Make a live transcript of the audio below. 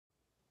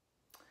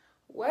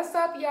What's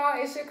up,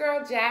 y'all? It's your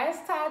girl, Jazz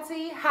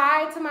Tati.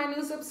 Hi to my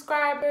new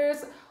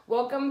subscribers.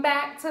 Welcome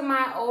back to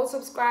my old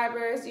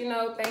subscribers.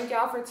 Thank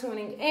y'all for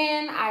tuning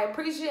in. I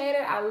appreciate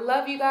it. I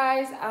love you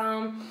guys.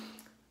 I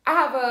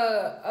have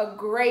a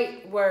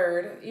great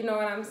word, you know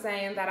what I'm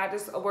saying,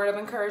 a word of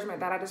encouragement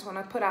that I just want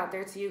to put out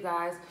there to you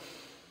guys.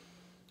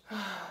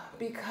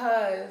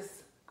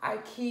 Because I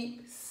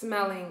keep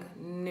smelling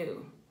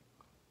new.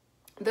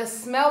 The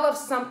smell of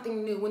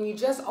something new. When you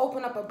just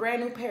open up a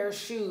brand new pair of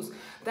shoes,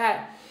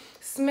 that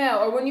smell,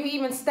 or when you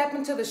even step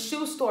into the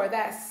shoe store,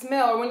 that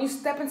smell, or when you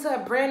step into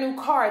a brand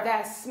new car,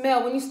 that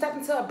smell, when you step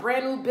into a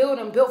brand new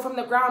building built from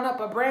the ground up,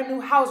 a brand new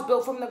house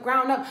built from the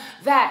ground up,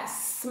 that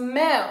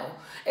smell.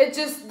 It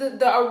just,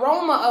 the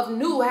aroma of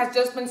new has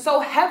just been so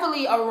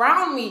heavily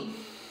around me.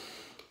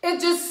 It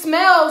just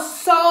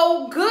smells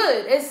so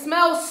good. It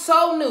smells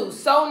so new,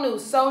 so new,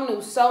 so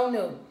new, so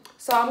new.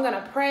 So I'm going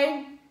to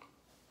pray.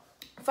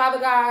 Father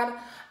God,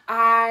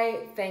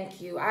 I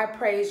thank you. I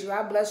praise you.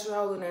 I bless your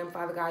holy name,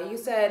 Father God. You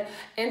said,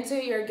 enter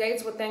your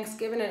gates with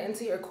thanksgiving and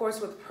enter your courts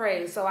with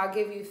praise. So I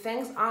give you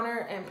thanks,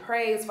 honor, and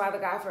praise, Father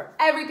God, for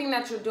everything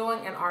that you're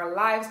doing in our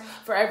lives,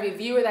 for every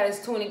viewer that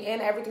is tuning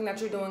in, everything that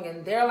you're doing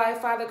in their life,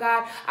 Father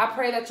God. I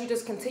pray that you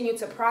just continue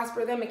to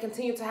prosper them and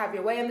continue to have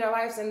your way in their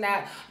lives, and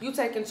that you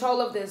take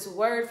control of this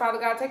word, Father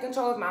God. Take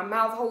control of my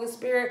mouth, Holy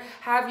Spirit.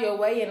 Have your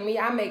way in me.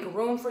 I make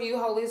room for you,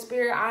 Holy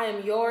Spirit. I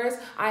am yours.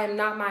 I am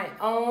not my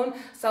own.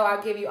 So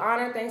I give you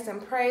honor, thanks,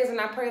 and praise,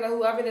 and I pray that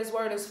whoever this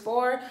word is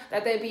for,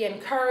 that they be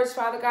encouraged,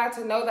 Father God,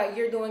 to know that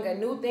you're doing a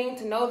new thing,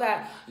 to know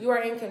that you are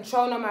in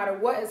control no matter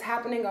what is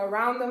happening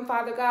around them,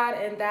 Father God,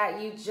 and that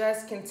you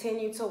just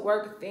continue to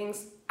work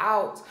things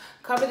out.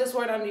 Cover this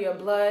word under your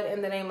blood.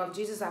 In the name of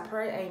Jesus, I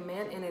pray,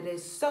 amen, and it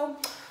is so.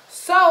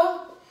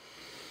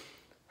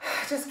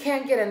 I just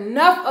can't get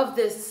enough of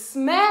this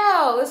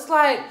smell. It's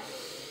like,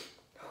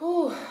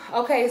 whew.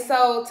 Okay,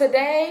 so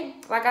today,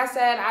 like I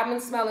said, I've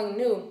been smelling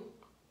new.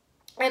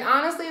 And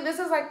honestly, this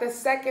is like the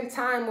second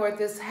time where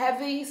this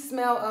heavy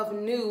smell of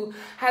new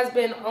has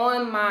been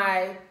on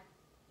my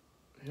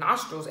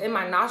nostrils,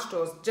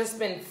 just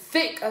been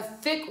thick, a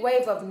thick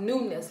wave of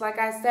newness. Like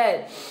I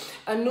said,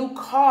 a new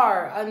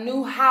car, a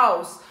new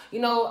house,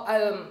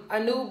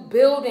 a new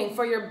building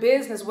for your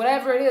business,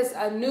 whatever it is,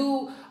 a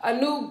new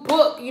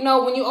book,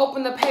 when you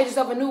open the pages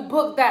of a new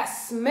book, that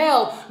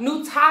smell,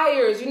 new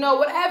tires,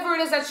 whatever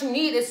it is that you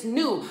need, it's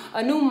new,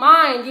 a new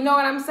mind, you know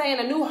what I'm saying,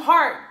 a new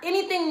heart,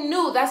 anything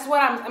new. That's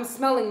what I'm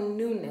smelling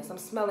newness. I'm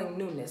smelling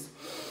newness.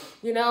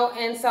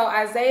 And so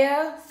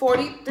Isaiah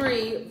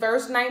 43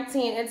 verse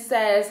 19, it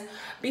says,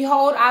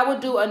 behold, I will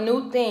do a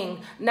new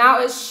thing.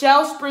 Now it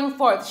shall spring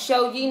forth.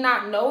 Shall ye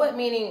not know it?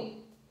 Meaning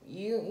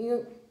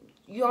you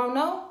don't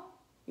know?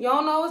 You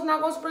don't know it's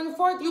not going to spring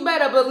forth? You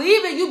better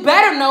believe it. You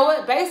better know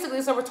it. Basically,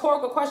 it's a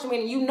rhetorical question,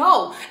 meaning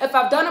if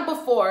I've done it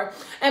before.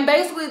 And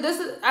basically, this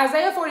is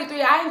Isaiah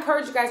 43. I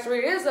encourage you guys to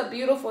read it. It is a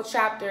beautiful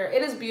chapter.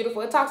 It is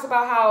beautiful. It talks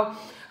about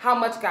how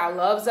much God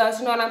loves us,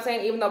 you know what I'm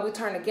saying? Even though we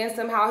turn against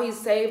him, how he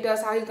saved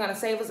us, how he's going to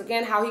save us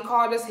again, how he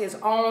called us his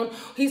own.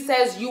 He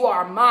says, you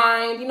are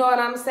mine, you know what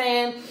I'm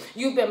saying?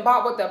 You've been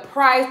bought with a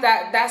price.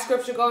 That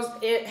scripture goes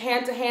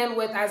hand to hand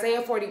with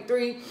Isaiah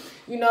 43,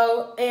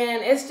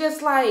 and it's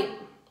just like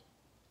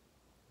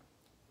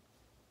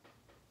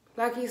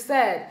he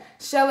said,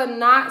 shall it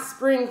not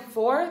spring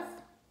forth?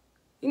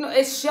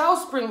 It shall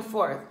spring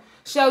forth.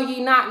 Shall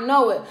ye not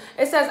know it?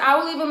 It says, I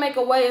will even make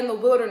a way in the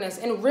wilderness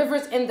and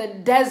rivers in the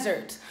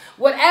desert.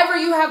 Whatever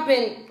you have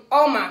been,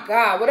 oh my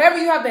God, whatever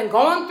you have been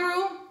going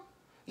through,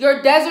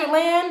 your desert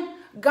land,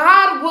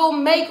 God will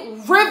make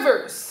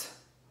rivers.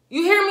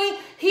 You hear me?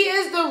 He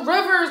is the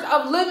rivers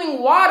of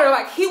living water.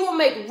 Like, he will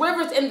make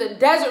rivers in the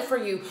desert for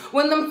you.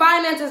 When the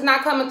finances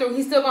not coming through,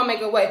 he's still going to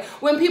make a way.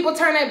 When people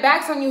turn their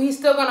backs on you, he's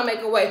still going to make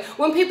a way.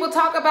 When people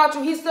talk about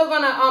you, he's still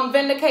going to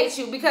vindicate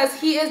you, because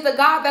he is the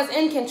God that's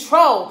in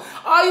control.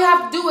 All you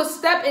have to do is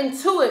step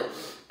into it.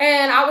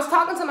 And I was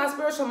talking to my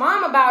spiritual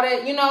mom about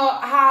it,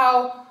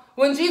 how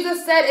when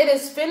Jesus said it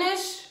is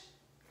finished,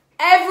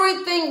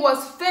 everything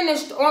was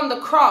finished on the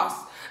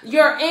cross.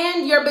 Your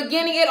end, your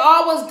beginning, it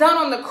all was done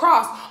on the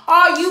cross.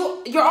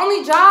 Your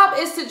only job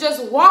is to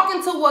just walk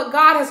into what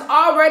God has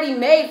already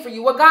made for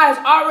you, what God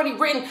has already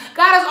written.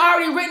 God has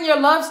already written your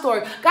love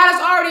story. God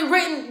has already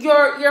written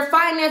your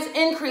finance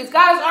increase.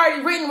 God has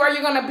already written where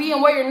you're going to be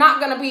and where you're not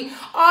going to be.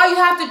 All you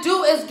have to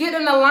do is get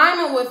in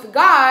alignment with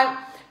God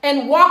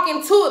and walk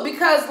into it,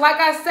 because like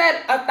I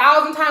said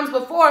 1,000 times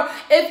before,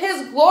 if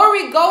his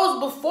glory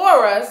goes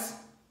before us,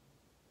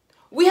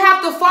 we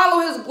have to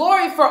follow his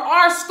glory for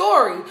our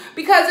story,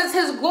 because it's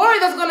his glory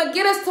that's going to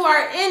get us to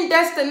our end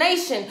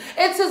destination.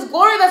 It's his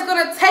glory that's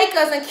going to take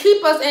us and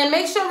keep us and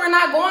make sure we're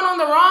not going on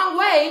the wrong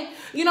way.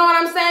 You know what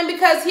I'm saying?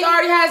 Because he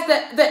already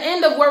has the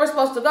end of where we're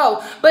supposed to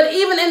go. But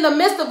even in the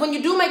midst of when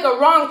you do make a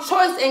wrong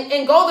choice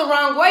and go the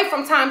wrong way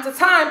from time to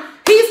time,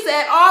 he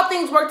said all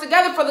things work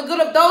together for the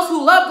good of those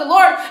who love the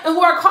Lord and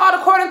who are called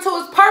according to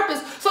his purpose.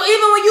 So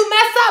even when you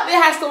mess up,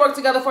 it has to work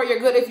together for your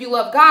good if you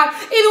love God.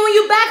 Even when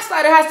you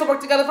backslide, it has to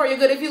work together for your good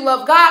good if you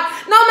love God.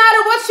 No matter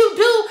what you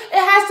do, it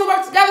has to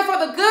work together for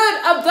the good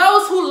of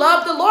those who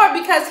love the Lord,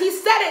 because he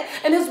said it,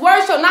 and his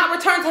word shall not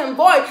return to him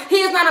void. He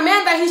is not a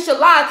man that he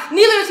should lie,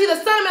 neither is he the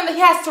son of man that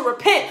he has to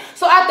repent.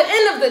 So at the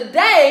end of the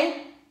day,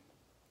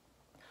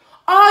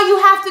 all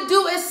you have to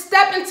do is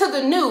step into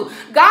the new.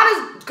 God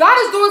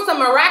is doing some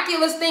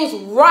miraculous things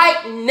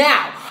right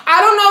now.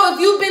 I don't know if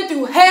you've been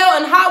through hell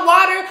and hot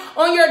water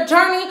on your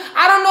journey.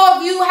 I don't know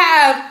if you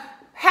have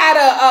had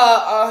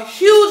a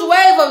huge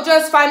wave of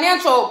just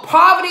financial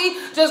poverty,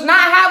 just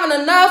not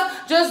having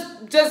enough,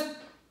 just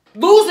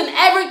losing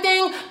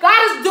everything.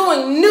 God is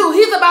doing new.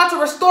 He's about to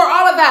restore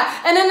all of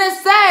that. And then it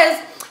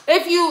says,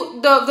 if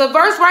you, the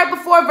verse right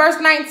before verse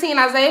 19,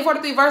 Isaiah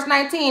 43, verse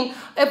 19,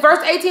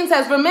 verse 18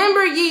 says,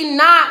 remember ye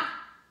not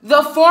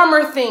the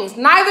former things,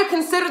 neither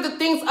consider the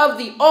things of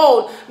the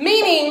old.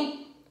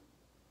 Meaning,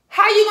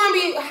 how you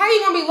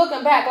gonna be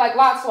looking back like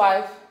Lot's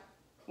wife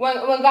when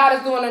God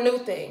is doing a new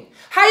thing?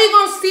 How you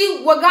gonna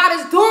see what God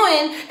is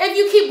doing if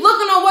you keep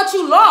looking on what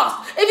you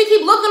lost? If you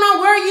keep looking on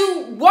where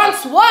you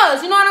once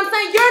was, you know what I'm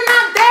saying? You're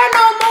not there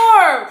no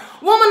more.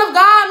 Woman of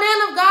God, man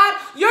of God,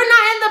 you're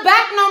not in the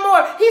back no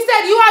more. He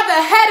said you are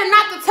the head and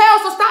not the tail,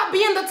 so stop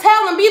being the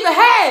tail and be the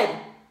head.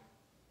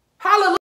 Hallelujah.